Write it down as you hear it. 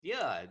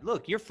Yeah,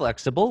 look, you're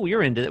flexible.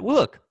 You're into it.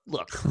 Look.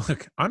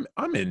 Look,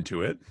 I'm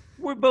into it.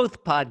 We're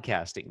both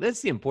podcasting.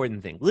 That's the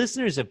important thing.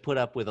 Listeners have put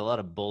up with a lot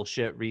of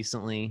bullshit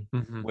recently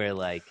where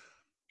like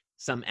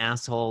some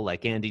asshole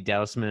like Andy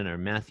Dousman or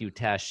Matthew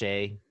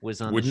Taché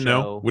was on the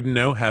show. Wouldn't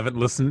know. Haven't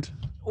listened.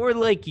 Or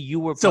like you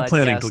were still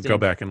planning to go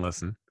back and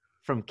listen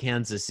from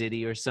Kansas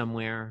City or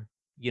somewhere,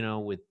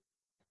 with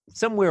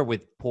somewhere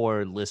with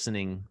poor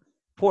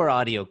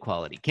audio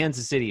quality.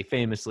 Kansas City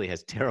famously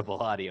has terrible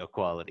audio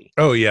quality.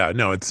 Oh yeah,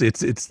 no, it's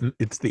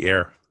the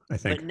air, I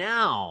think. But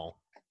now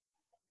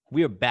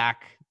we are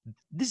back.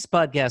 This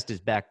podcast is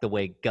back the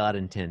way God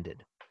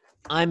intended.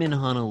 I'm in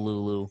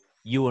Honolulu.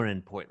 You are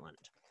in Portland.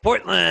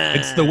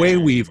 It's the way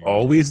we've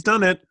always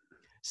done it.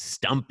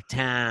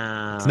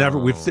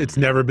 Stumptown. It's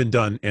never been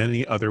done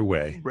any other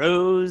way.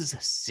 Rose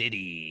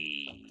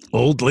City.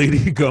 Old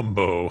Lady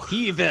Gumbo.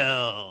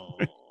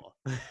 Keyville.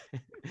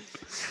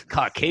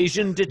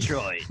 Caucasian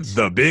Detroit.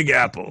 The Big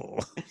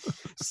Apple.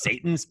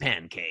 Satan's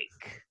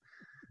Pancake.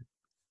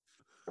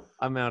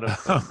 I'm out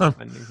of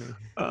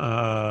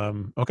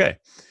okay.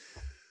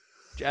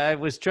 I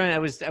was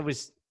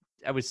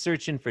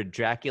searching for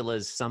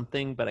Dracula's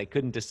something, but I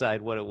couldn't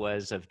decide what it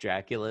was of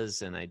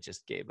Dracula's, and I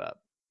just gave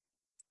up.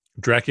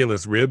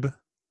 Dracula's rib?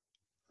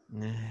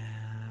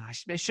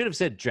 I should have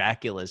said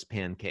Dracula's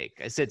pancake.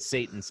 I said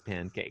Satan's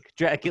pancake.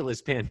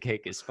 Dracula's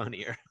pancake is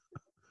funnier.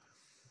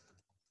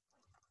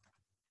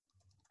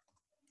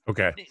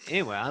 Okay.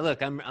 Anyway,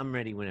 look, I'm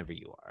ready whenever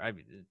you are.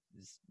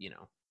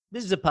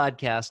 This is a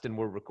podcast and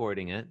we're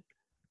recording it.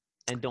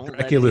 And don't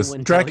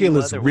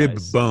Dracula's rib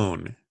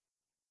bone.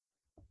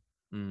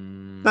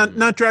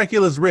 Not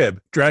Dracula's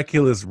rib.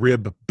 Dracula's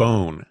rib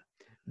bone.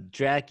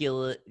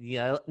 Dracula.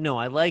 Yeah, no,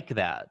 I like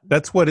that.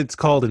 That's what it's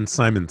called in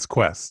Simon's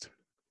Quest.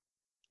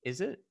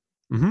 Is it?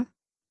 Mm-hmm.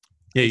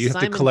 Yeah, you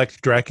have to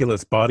collect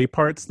Dracula's body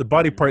parts. The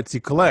body parts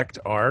you collect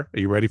are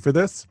you ready for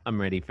this? I'm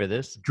ready for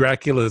this.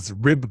 Dracula's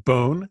rib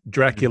bone,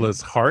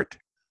 Dracula's heart,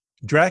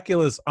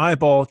 Dracula's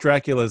eyeball,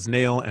 Dracula's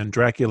nail, and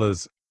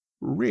Dracula's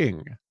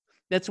ring.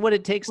 That's what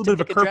it takes to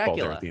make a Dracula.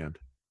 There at the end.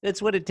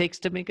 That's what it takes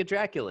to make a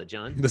Dracula,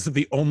 John. This is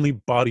the only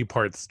body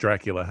parts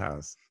Dracula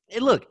has. Hey,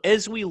 look,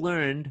 as we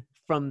learned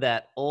from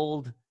that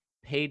old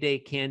Payday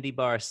candy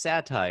bar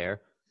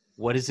satire,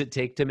 what does it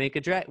take to make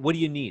a Dracula? What do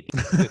you need?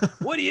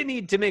 What do you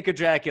need to make a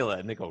Dracula?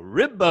 And they go,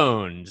 rib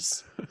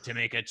bones. To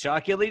make a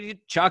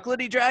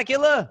chocolatey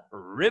Dracula?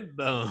 Rib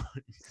bones.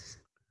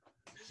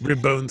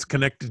 Rib bones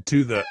connected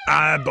to the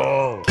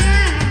eyeball.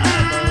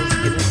 Eyeballs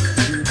connected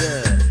to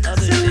the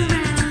other thing.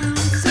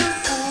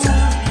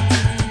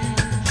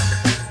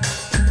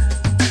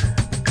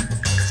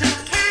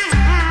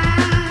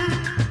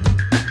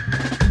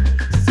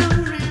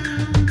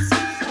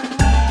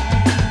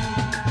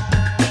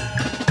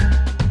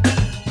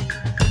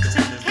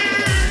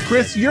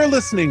 Chris, you're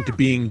listening to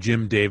Being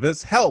Jim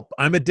Davis. Help,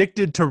 I'm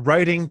addicted to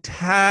writing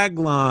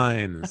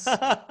taglines.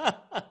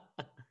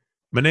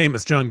 My name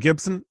is John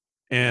Gibson,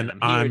 and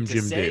I'm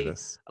Jim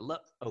Davis.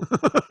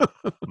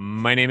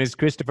 My name is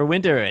Christopher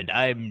Winter, and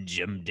I'm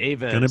Jim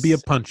Davis. Gonna be a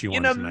punchy one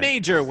in a tonight.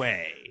 Major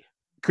way.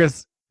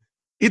 Chris,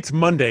 it's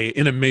Monday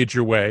in a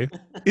major way.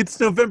 It's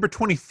November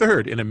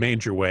 23rd in a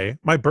major way.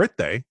 My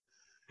birthday.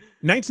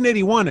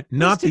 1981,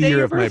 not the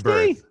year of my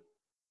birth.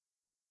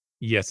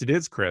 Yes, it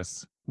is,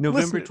 Chris.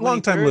 November 23rd,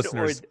 long-time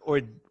listeners or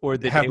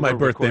the have day my we're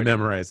birthday recording.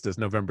 memorized as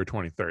November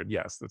 23rd.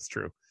 Yes, that's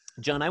true.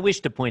 John, I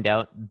wish to point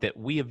out that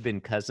we have been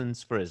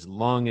cousins for as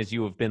long as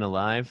you have been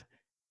alive,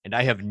 and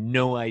I have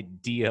no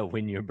idea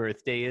when your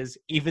birthday is,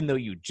 even though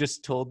you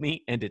just told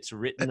me and it's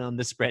written on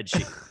the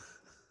spreadsheet.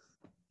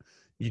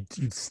 You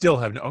still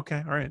have no.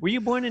 Okay, all right. Were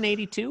you born in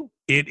 82?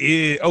 It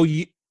is. Oh,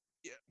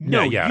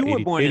 no, yeah. You were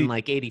born in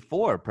like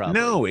 84,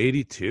 probably. No,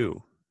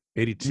 82.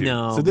 82.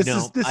 No, so this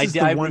is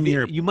the 1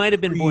 year. You might have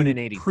been born in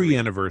 83.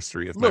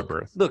 Pre-anniversary of my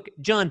birth. Look,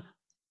 John,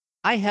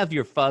 I have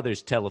your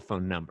father's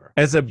telephone number.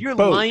 You're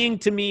boat, lying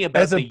to me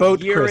about the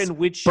year Chris, in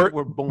which you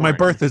were born. My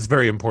birth is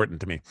very important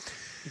to me.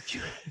 If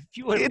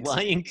you are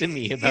lying to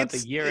me about the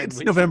year in which...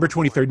 It's November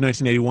 23rd,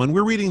 1981.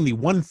 We're reading the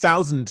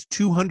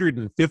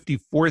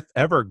 1,254th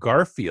ever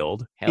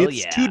Garfield.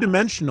 It's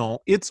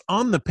two-dimensional. It's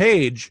on the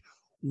page.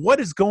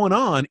 What is going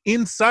on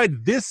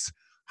inside this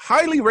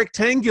highly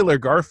rectangular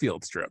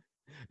Garfield strip?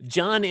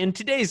 John, in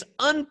today's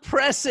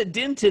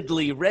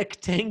unprecedentedly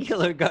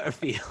rectangular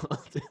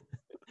Garfield,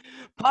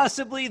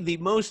 possibly the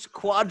most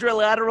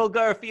quadrilateral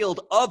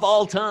Garfield of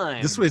all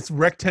time. This was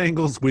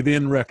rectangles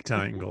within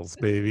rectangles,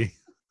 baby.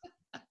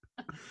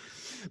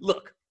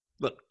 Look,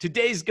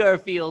 today's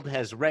Garfield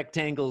has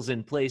rectangles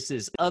in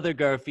places other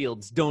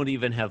Garfields don't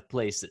even have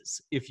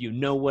places, if you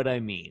know what I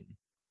mean.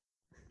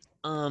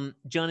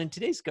 John, in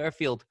today's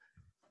Garfield,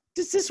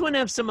 does this one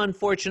have some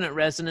unfortunate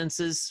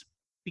resonances?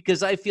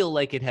 Because I feel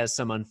like it has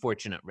some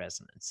unfortunate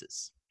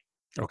resonances.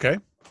 Okay.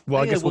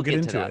 Well, I guess we'll get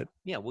into it.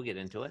 Yeah, we'll get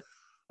into it.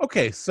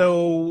 Okay,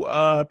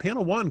 so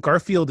panel one,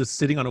 Garfield is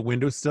sitting on a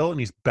windowsill and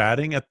he's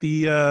batting at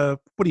the,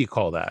 what do you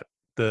call that?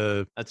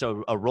 That's a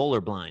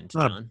roller blind,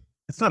 John.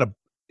 It's not a,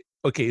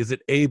 okay, is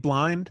it a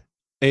blind?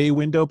 a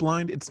window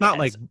blind. It's not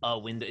like a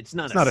window. It's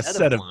not a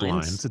set of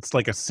blinds. It's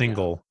like a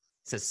single.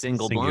 It's a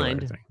singular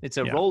blind. Thing. It's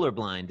a roller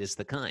blind is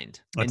the kind.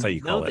 That's how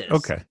you call it.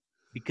 Okay.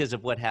 Because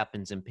of what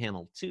happens in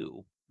panel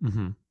 2.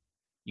 Mm-hmm.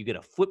 You get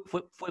a flip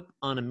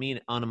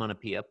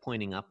onomatopoeia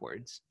pointing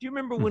upwards. Do you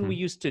remember when we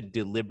used to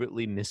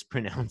deliberately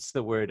mispronounce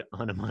the word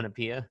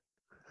onomatopoeia?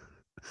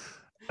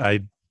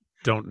 I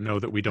don't know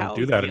that we don't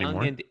do that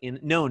anymore.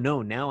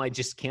 No, now I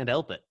just can't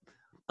help it.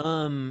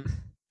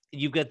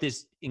 You've got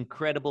this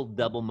incredible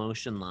double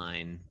motion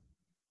line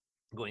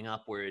going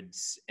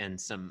upwards and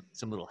some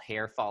little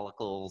hair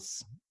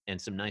follicles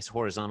and some nice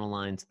horizontal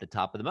lines at the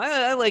top of them.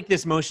 I like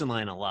this motion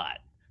line a lot.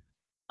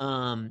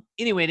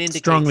 Anyway, it indicates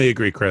strongly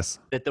agree, Chris,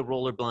 that the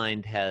roller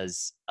blind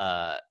has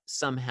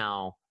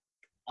somehow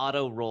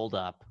auto rolled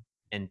up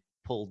and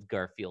pulled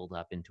Garfield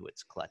up into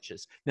its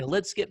clutches. Now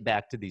let's get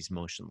back to these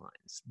motion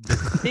lines. The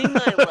thing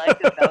I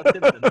like about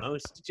them the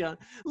most, John.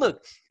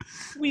 Look,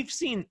 we've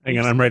seen. Hang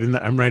on, I'm writing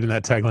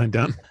that tagline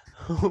down.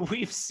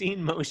 We've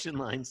seen motion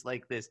lines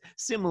like this,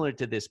 similar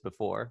to this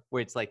before,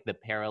 where it's like the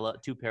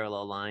two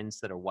parallel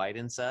lines that are wide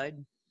inside.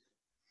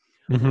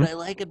 What I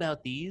like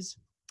about these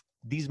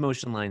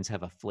motion lines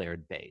have a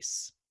flared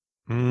base.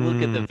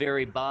 Look at the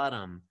very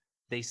bottom.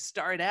 They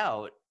start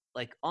out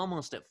like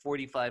almost at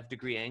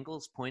 45-degree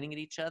angles pointing at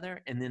each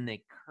other, and then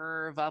they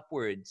curve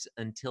upwards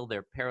until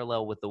they're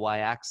parallel with the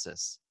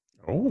y-axis.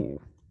 Oh.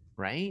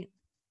 Right?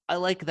 I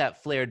like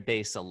that flared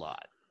base a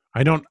lot.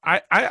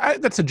 I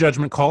that's a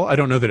judgment call. I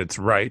don't know that it's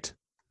right.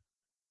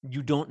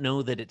 You don't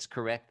know that it's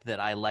correct that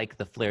I like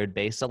the flared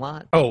base a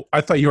lot? Oh, I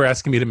thought you were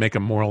asking me to make a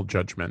moral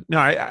judgment.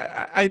 No,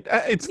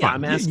 it's fine.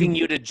 I'm asking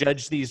you to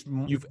judge these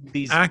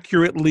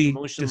accurately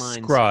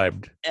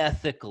described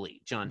ethically,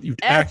 John. You've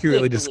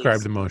accurately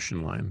described the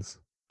motion lines.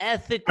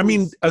 Ethically. I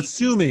mean,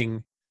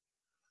 assuming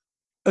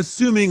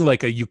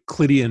like a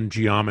Euclidean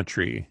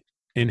geometry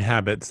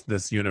inhabits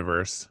this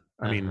universe.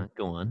 I mean,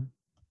 go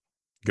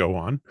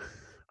on.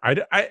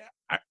 I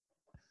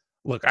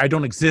look, I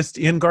don't exist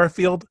in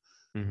Garfield.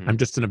 I'm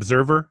just an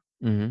observer.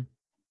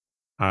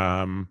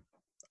 I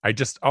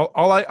just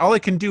all I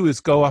can do is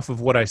go off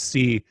of what I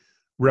see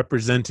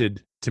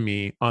represented to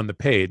me on the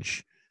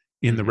page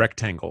in the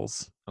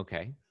rectangles.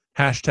 Okay.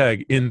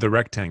 Hashtag in the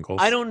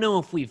rectangles. I don't know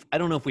if we've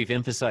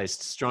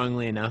emphasized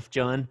strongly enough,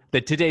 John,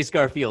 that today's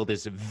Garfield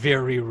is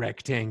very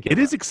rectangular. It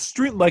is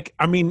extreme. Like,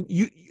 I mean,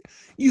 you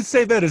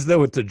say that as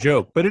though it's a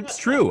joke, but it's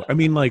true. I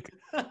mean, like,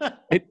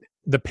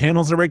 the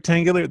panels are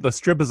rectangular. The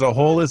strip as a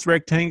whole is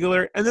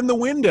rectangular, and then the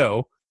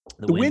window.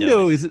 The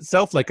window is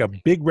itself like a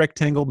big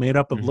rectangle made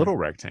up of little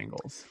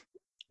rectangles.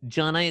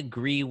 John, I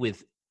agree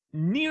with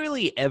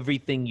nearly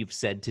everything you've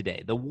said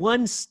today. The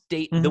one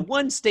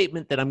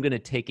statement that I'm going to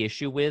take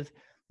issue with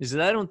is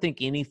that I don't think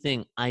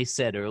anything I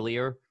said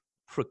earlier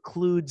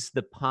precludes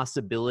the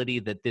possibility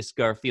that this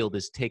Garfield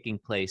is taking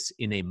place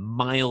in a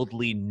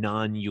mildly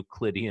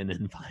non-Euclidean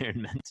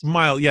environment.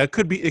 Mild, yeah.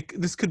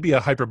 This could be a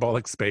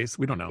hyperbolic space.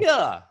 We don't know.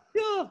 Yeah.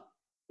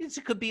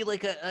 It could be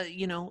like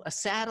a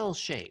saddle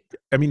shape.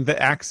 I mean,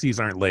 the axes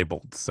aren't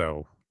labeled,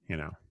 so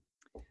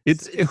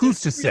it's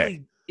who's to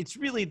say? It's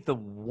really the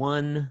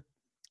one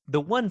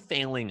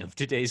failing of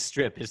today's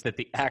strip is that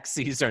the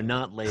axes are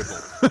not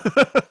labeled.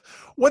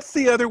 What's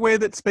the other way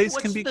that space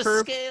can be curved?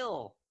 What's the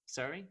scale?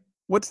 Sorry.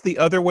 What's the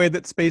other way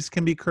that space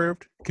can be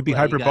curved? It could be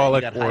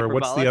hyperbolic, or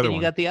what's the other one?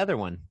 You got the other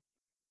one.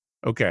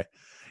 Okay.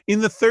 In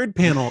the third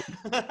panel,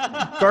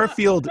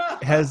 Garfield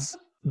has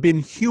been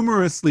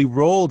humorously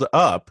rolled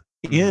up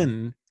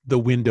in the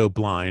window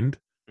blind,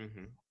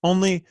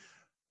 only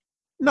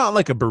not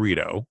like a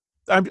burrito.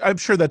 I'm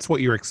sure that's what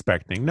you're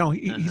expecting. No,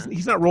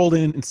 he's not rolled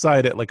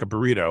inside it like a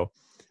burrito.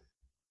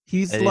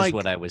 That is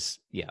what I was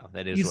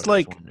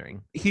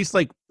wondering. He's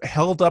like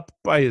held up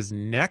by his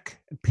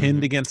neck,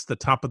 pinned against the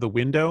top of the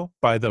window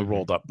by the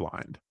rolled up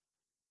blind.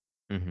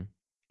 And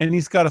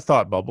he's got a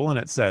thought bubble, and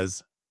it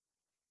says,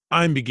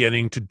 "I'm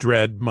beginning to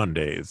dread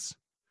Mondays."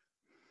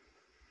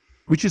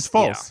 Which is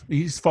false. Yeah.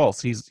 He's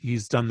false.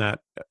 He's done that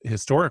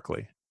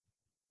historically.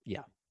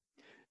 Yeah.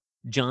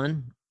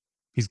 John?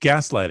 He's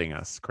gaslighting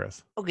us,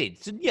 Chris. Okay,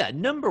 so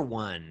number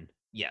one,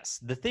 yes.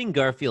 The thing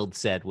Garfield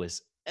said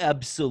was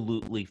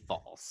absolutely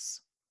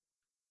false.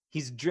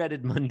 He's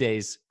dreaded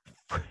Mondays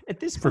at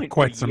this point for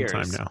quite some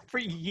time now. For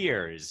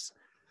years.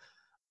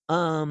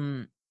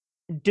 I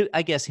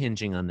guess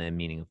hinging on the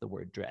meaning of the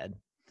word dread.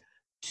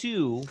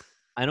 2,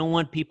 I don't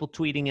want people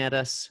tweeting at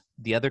us.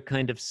 The other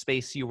kind of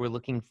space you were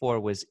looking for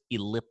was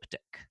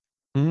elliptic.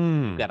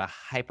 You've got a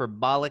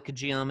hyperbolic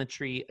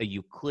geometry, a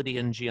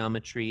Euclidean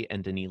geometry,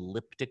 and an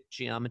elliptic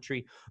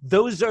geometry.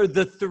 Those are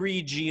the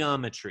 3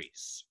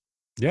 geometries.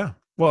 Yeah.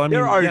 Well, I mean,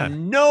 there are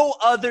no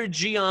other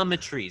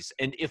geometries.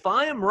 And if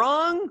I am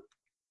wrong,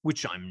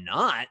 which I'm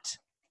not,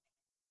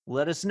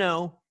 let us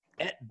know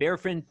at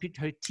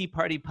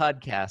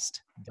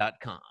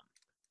BearFriendTeaPartyPodcast.com.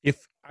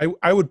 If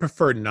I would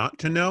prefer not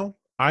to know.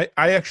 I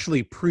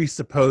actually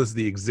presuppose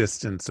the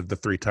existence of the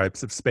 3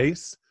 types of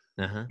space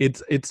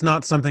It's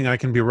not something I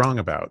can be wrong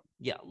about.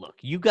 Yeah, look,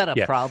 you got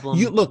a problem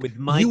with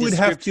my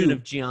description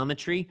of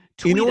geometry.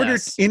 In order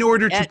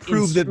to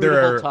prove that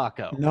there are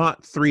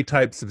not three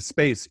types of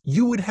space,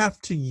 you would have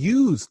to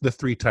use the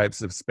three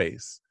types of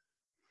space.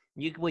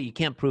 You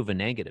can't prove a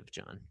negative,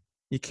 John.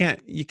 You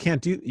can't.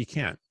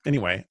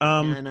 Anyway,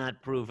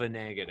 cannot prove a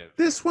negative.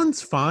 This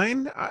one's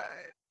fine.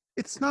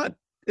 It's not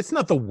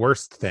the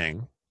worst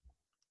thing.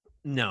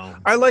 No.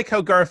 I like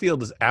how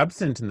Garfield is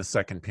absent in the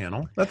second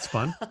panel. That's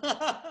fun.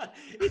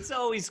 It's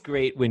always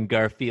great when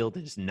Garfield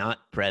is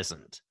not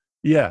present.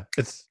 Yeah,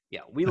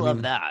 we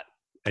love that.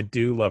 I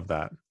do love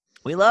that.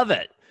 We love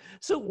it.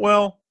 So,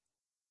 well,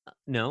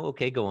 no,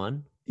 okay, go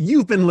on.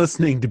 You've been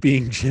listening to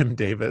Being Jim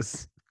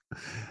Davis.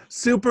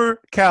 Super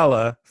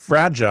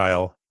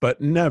fragile,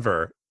 but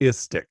never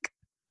istic.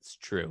 It's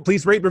true.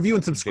 Please rate, review,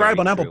 and subscribe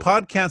on Apple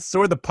Podcasts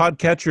or the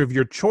podcatcher of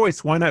your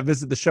choice. Why not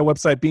visit the show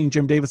website,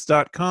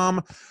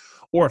 beingjimdavis.com,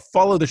 or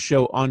follow the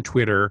show on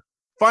Twitter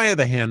via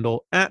the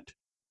handle at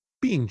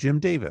Being Jim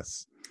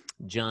Davis.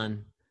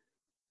 John,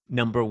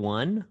 number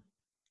one,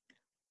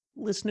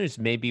 listeners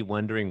may be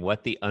wondering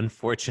what the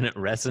unfortunate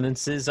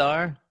resonances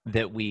are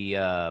that we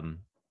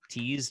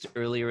teased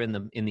earlier in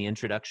the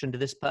introduction to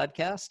this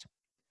podcast.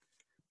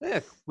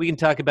 We can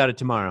talk about it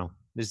tomorrow.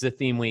 This is a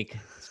theme week.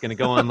 It's going to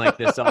go on like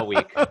this all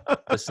week.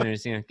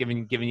 Listeners,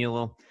 giving you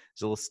a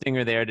little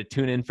stinger there to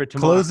tune in for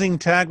tomorrow. Closing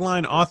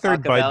tagline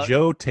authored by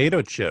Joe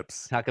Tato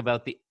Chips. Talk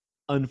about the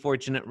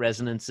unfortunate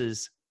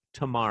resonances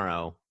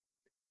tomorrow.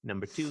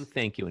 Number two,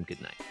 thank you and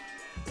good night.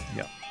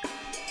 Yep.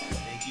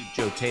 Thank you,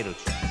 Joe Tato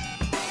Chips.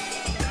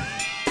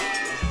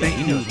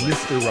 Thank you,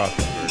 Mr.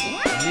 Rothenberg.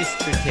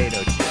 Mr.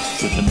 Tato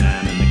Chips. With the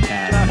man and the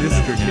cat,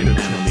 Mr. Tato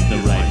Chips. Leave the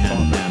right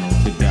hand panel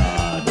to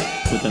God.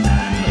 With the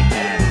man and the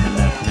cat and the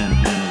left hand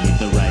panel, leave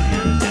the right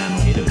hand panel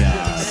to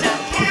God.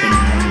 With the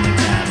man and the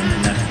cat and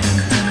the left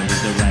hand panel,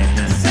 leave the right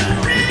hand panel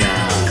to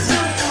God.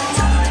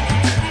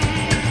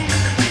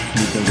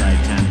 Leave the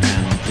right hand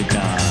panel to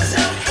God.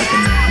 With the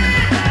man and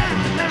the cat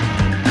and the left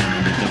hand panel,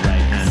 leave the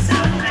right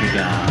hand panel to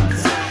God.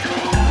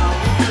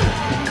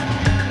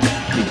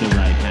 Leave the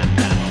right hand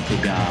panel to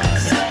God.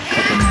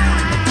 With the man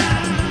and the cat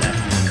and the left hand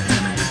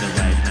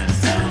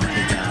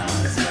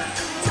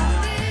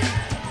panel,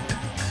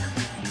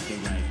 leave the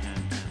right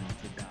hand panel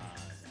to God.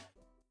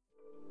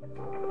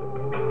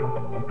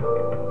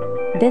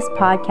 This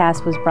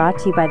podcast was brought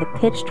to you by the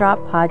Pitch Drop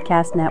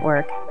Podcast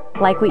Network.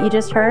 Like what you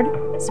just heard?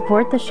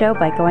 Support the show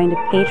by going to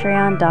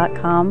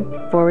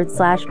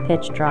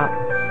patreon.com/pitchdrop.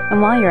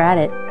 And while you're at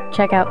it,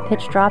 check out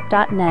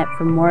pitchdrop.net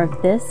for more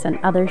of this and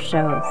other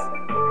shows.